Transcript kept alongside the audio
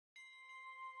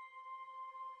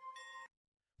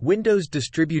Windows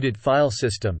Distributed File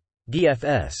System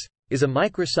 (DFS) is a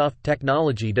Microsoft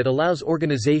technology that allows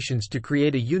organizations to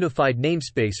create a unified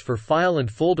namespace for file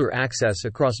and folder access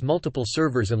across multiple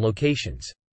servers and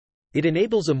locations. It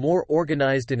enables a more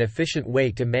organized and efficient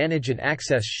way to manage and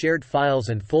access shared files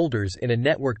and folders in a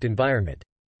networked environment.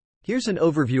 Here's an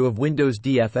overview of Windows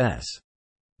DFS.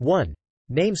 1.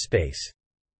 Namespace.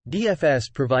 DFS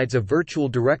provides a virtual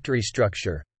directory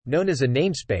structure, known as a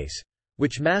namespace,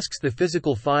 which masks the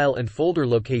physical file and folder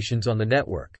locations on the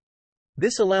network.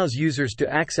 This allows users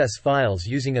to access files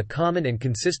using a common and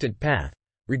consistent path,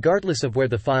 regardless of where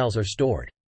the files are stored.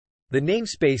 The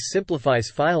namespace simplifies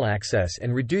file access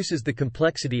and reduces the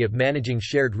complexity of managing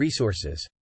shared resources.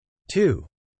 2.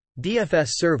 DFS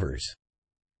Servers.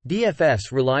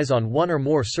 DFS relies on one or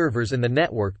more servers in the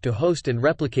network to host and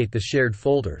replicate the shared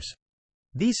folders.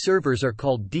 These servers are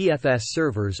called DFS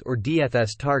servers or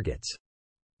DFS targets.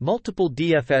 Multiple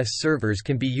DFS servers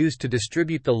can be used to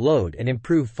distribute the load and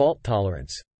improve fault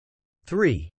tolerance.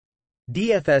 3.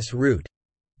 DFS root.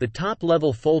 The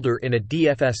top-level folder in a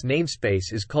DFS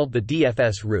namespace is called the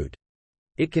DFS root.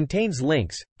 It contains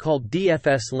links, called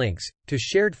DFS links, to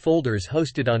shared folders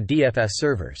hosted on DFS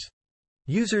servers.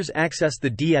 Users access the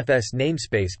DFS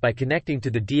namespace by connecting to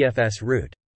the DFS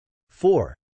root.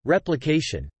 4.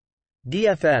 Replication.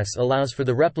 DFS allows for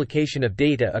the replication of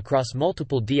data across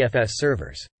multiple DFS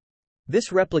servers.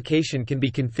 This replication can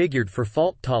be configured for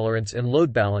fault tolerance and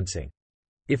load balancing.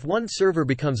 If one server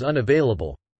becomes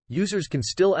unavailable, users can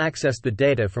still access the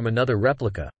data from another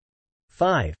replica.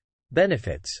 5.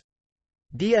 Benefits.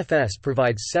 DFS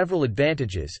provides several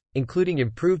advantages, including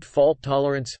improved fault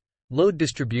tolerance, load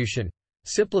distribution,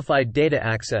 simplified data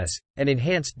access, and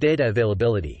enhanced data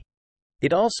availability.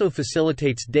 It also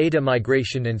facilitates data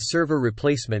migration and server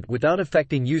replacement without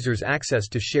affecting users' access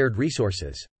to shared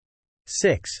resources.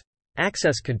 6.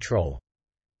 Access control.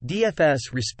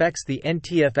 DFS respects the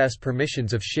NTFS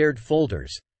permissions of shared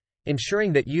folders,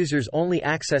 ensuring that users only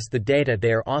access the data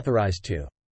they are authorized to.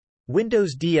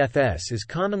 Windows DFS is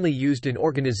commonly used in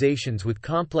organizations with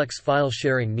complex file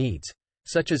sharing needs,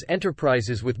 such as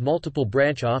enterprises with multiple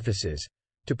branch offices,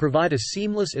 to provide a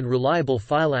seamless and reliable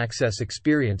file access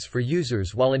experience for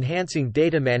users while enhancing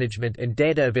data management and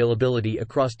data availability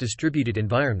across distributed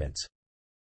environments.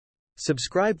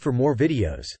 Subscribe for more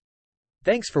videos.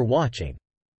 Thanks for watching.